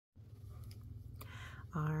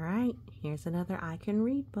All right, here's another I Can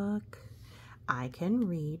Read book. I Can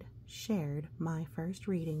Read shared my first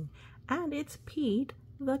reading, and it's Pete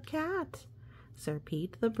the cat. Sir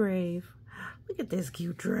Pete the Brave. Look at this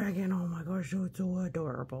cute dragon. Oh my gosh, it's so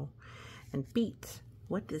adorable. And Pete,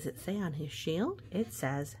 what does it say on his shield? It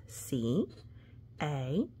says C-A-T,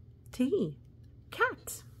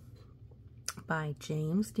 cat, by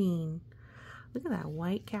James Dean. Look at that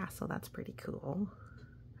white castle. That's pretty cool.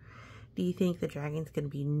 Do you think the dragon's going to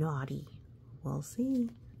be naughty? We'll see.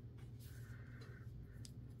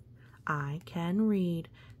 I Can Read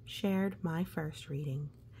shared my first reading.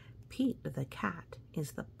 Pete the cat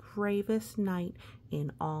is the bravest knight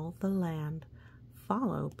in all the land.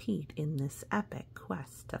 Follow Pete in this epic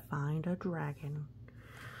quest to find a dragon.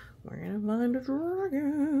 We're going to find a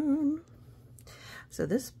dragon. So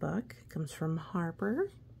this book comes from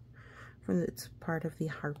Harper. It's part of the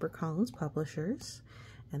HarperCollins Publishers.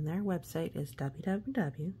 And their website is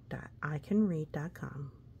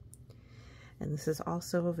www.icanread.com. And this is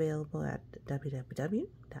also available at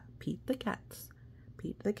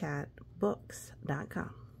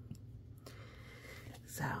www.petethecatbooks.com.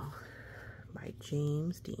 So, by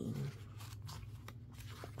James Dean.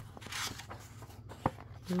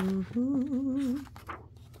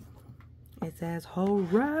 It says,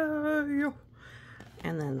 hooray!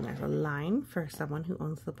 And then there's a line for someone who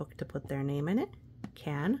owns the book to put their name in it.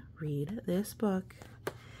 Can read this book.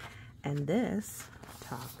 And this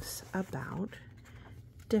talks about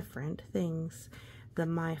different things. The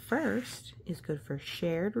My First is good for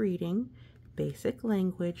shared reading, basic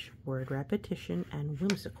language, word repetition, and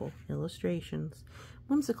whimsical illustrations.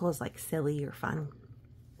 Whimsical is like silly or fun.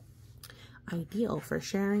 Ideal for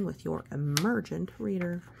sharing with your emergent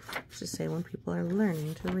reader. Just say when people are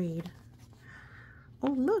learning to read.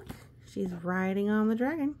 Oh, look, she's riding on the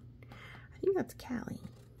dragon. I think that's Callie.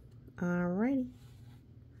 Alrighty.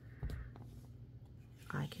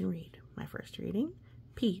 I Can Read my first reading.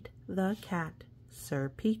 Pete the cat. Sir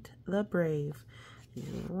Pete the Brave. He's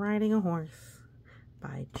riding a horse,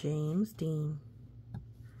 by James Dean.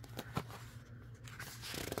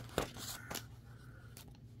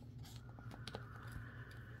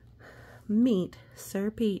 Meet Sir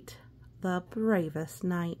Pete, the bravest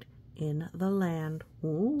knight in the land.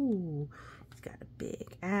 Ooh, he's got a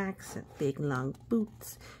big axe and big long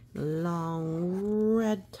boots, long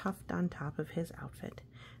red tuft on top of his outfit.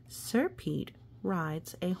 Sir Pete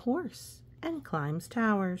rides a horse and climbs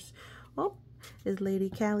towers. Oh, is Lady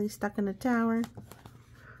Callie stuck in a tower?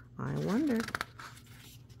 I wonder.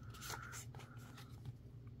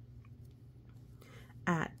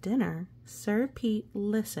 At dinner, Sir Pete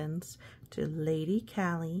listens to Lady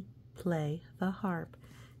Callie play the harp.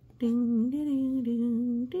 Ding, ding,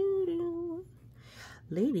 ding, ding, ding.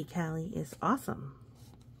 Lady Callie is awesome.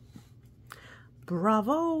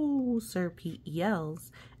 Bravo! Sir Pete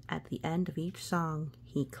yells at the end of each song.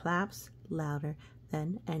 He claps louder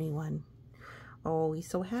than anyone. Oh, he's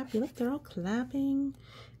so happy. Look, they're all clapping.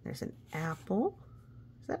 There's an apple.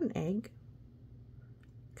 Is that an egg?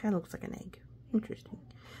 Kind of looks like an egg. Interesting.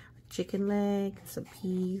 A chicken leg, some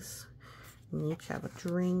peas. We each have a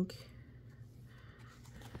drink.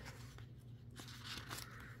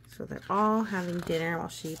 So they're all having dinner while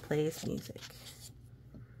she plays music.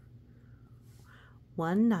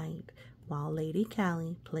 One night, while Lady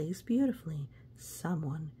Callie plays beautifully,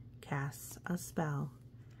 someone casts a spell.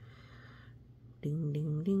 Ding,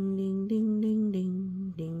 ding, ding, ding, ding, ding,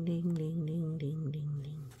 ding, ding, ding, ding, ding, ding, ding,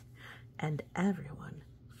 ding. And everyone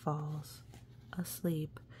falls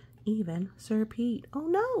asleep, even Sir Pete. Oh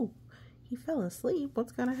no! He fell asleep.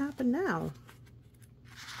 What's gonna happen now?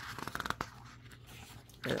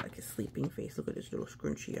 I like his sleeping face. Look at his little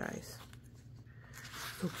scrunchy eyes.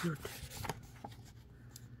 So cute.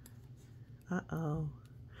 Uh-oh.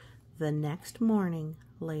 The next morning,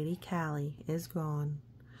 Lady Callie is gone.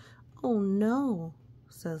 Oh no,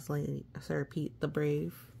 says Sir Pete the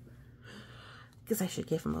Brave. Guess I should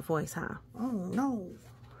give him a voice, huh? Oh no.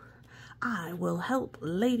 I will help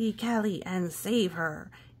Lady Callie and save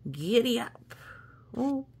her. Giddy up.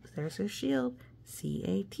 Oh, there's her shield.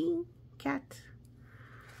 C-A-T, cat.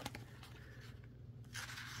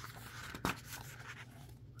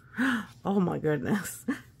 Oh my goodness.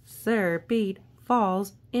 Sir Pete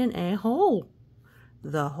falls in a hole.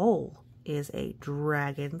 The hole is a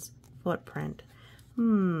dragon's footprint.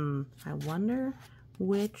 I wonder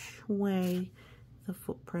which way the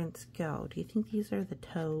footprints go. Do you think these are the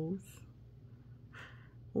toes?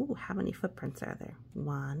 Ooh, how many footprints are there?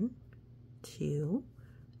 1, 2,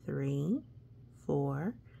 3,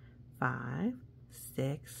 4, 5,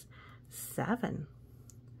 6, 7.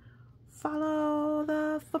 Follow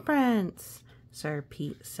the footprints. Sir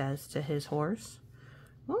Pete says to his horse.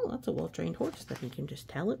 Well, that's a well-trained horse that he can just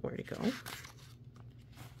tell it where to go.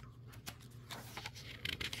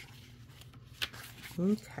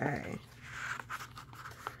 Okay.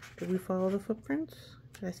 Did we follow the footprints?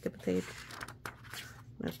 Did I skip a page?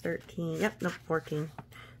 That's 13. Yep, nope, 14.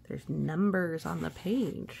 There's numbers on the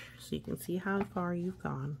page, so you can see how far you've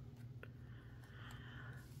gone.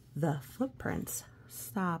 The footprints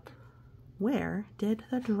stop. Where did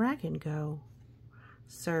the dragon go?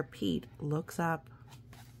 Sir Pete looks up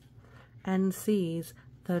and sees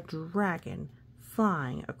the dragon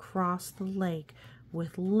flying across the lake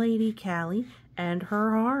with Lady Callie and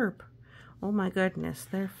her harp. Oh my goodness,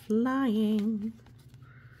 they're flying.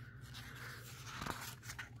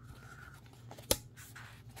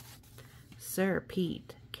 Sir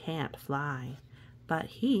Pete can't fly, but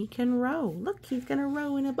he can row. Look, he's gonna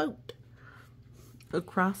row in a boat.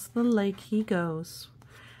 Across the lake he goes.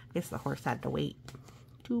 Guess the horse had to wait.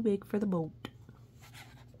 Too big for the boat.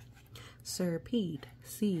 Sir Pete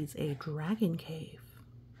sees a dragon cave.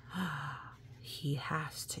 He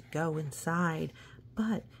has to go inside,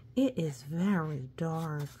 but it is very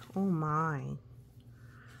dark. Oh my.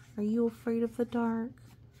 Are you afraid of the dark?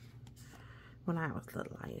 When I was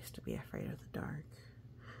little, I used to be afraid of the dark.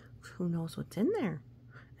 Who knows what's in there?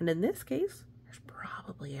 And in this case, there's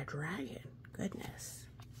probably a dragon. Goodness.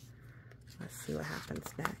 Let's see what happens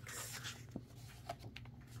next.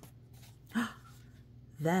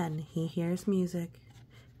 Then he hears music.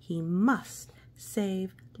 He must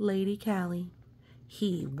save Lady Callie.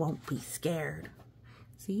 He won't be scared.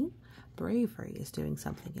 See? Bravery is doing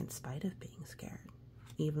something in spite of being scared,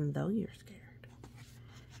 even though you're scared.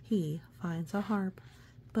 He finds a harp,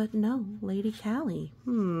 but no Lady Callie.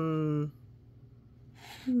 Where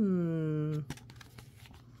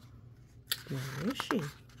is she?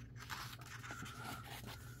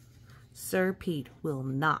 Sir Pete will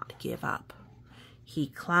not give up. He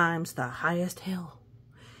climbs the highest hill.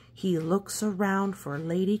 He looks around for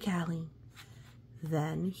Lady Callie.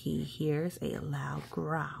 Then he hears a loud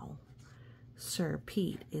growl. Sir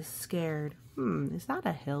Pete is scared. Is that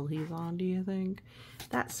a hill he's on, do you think?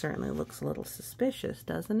 That certainly looks a little suspicious,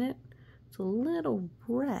 doesn't it? It's a little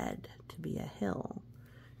red to be a hill.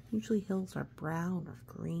 Usually hills are brown or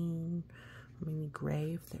green, or maybe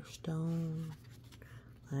gray if they're stone.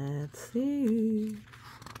 Let's see.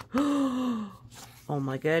 Oh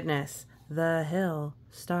my goodness, the hill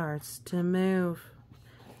starts to move.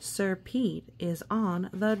 Sir Pete is on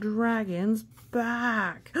the dragon's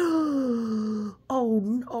back. Oh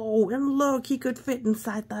no, and look, he could fit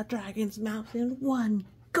inside the dragon's mouth in one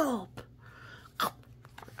gulp.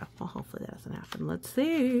 Well, hopefully that doesn't happen. Let's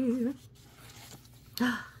see.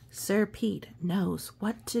 Sir Pete knows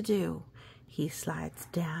what to do. He slides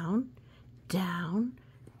down, down,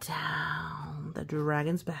 down the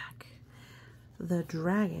dragon's back. The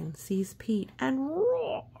dragon sees Pete and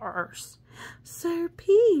roars. Sir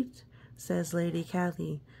Pete, says Lady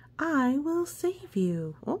Callie, I will save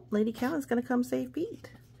you. Oh, Lady Callie's gonna come save Pete.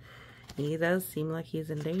 He does seem like he's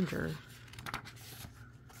in danger.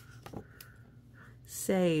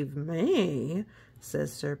 Save me,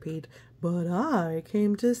 says Sir Pete, but I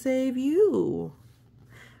came to save you.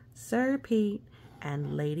 Sir Pete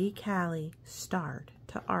and Lady Callie start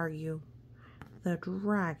to argue. The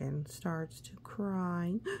dragon starts to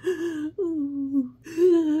cry.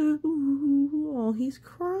 Oh, he's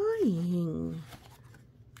crying.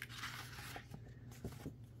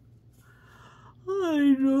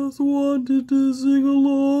 I just wanted to sing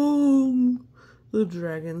along. The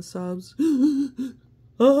dragon sobs.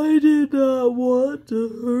 I did not want to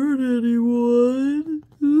hurt anyone.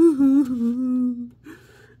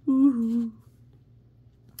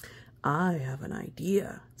 I have an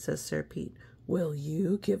idea, says Sir Pete. Will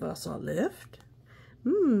you give us a lift?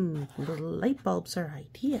 The light bulbs are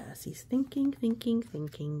ideas. He's thinking.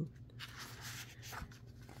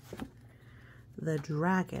 The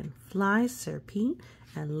dragon flies Sir Pete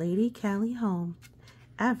and Lady Callie home.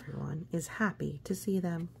 Everyone is happy to see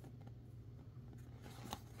them.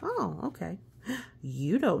 Oh, okay.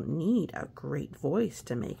 You don't need a great voice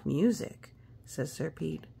to make music, says Sir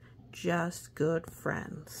Pete. Just good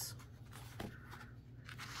friends.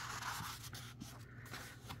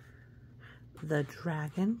 The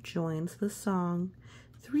dragon joins the song.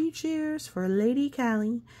 3 cheers for Lady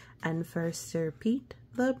Callie and for Sir Pete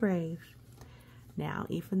the Brave. Now,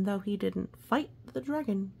 even though he didn't fight the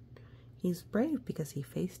dragon, he's brave because he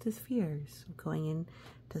faced his fears of going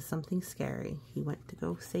into something scary. He went to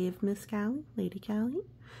go save Miss Callie, Lady Callie,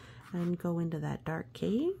 and go into that dark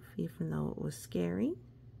cave, even though it was scary.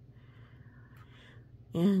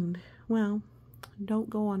 And, well, Don't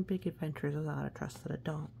go on big adventures without a trusted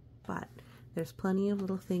adult, but there's plenty of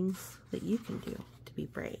little things that you can do to be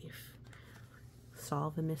brave.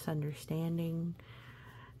 Solve a misunderstanding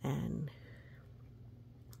and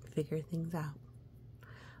figure things out.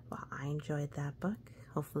 Well, I enjoyed that book.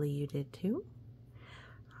 Hopefully you did too.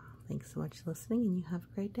 Thanks so much for listening, and you have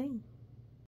a great day.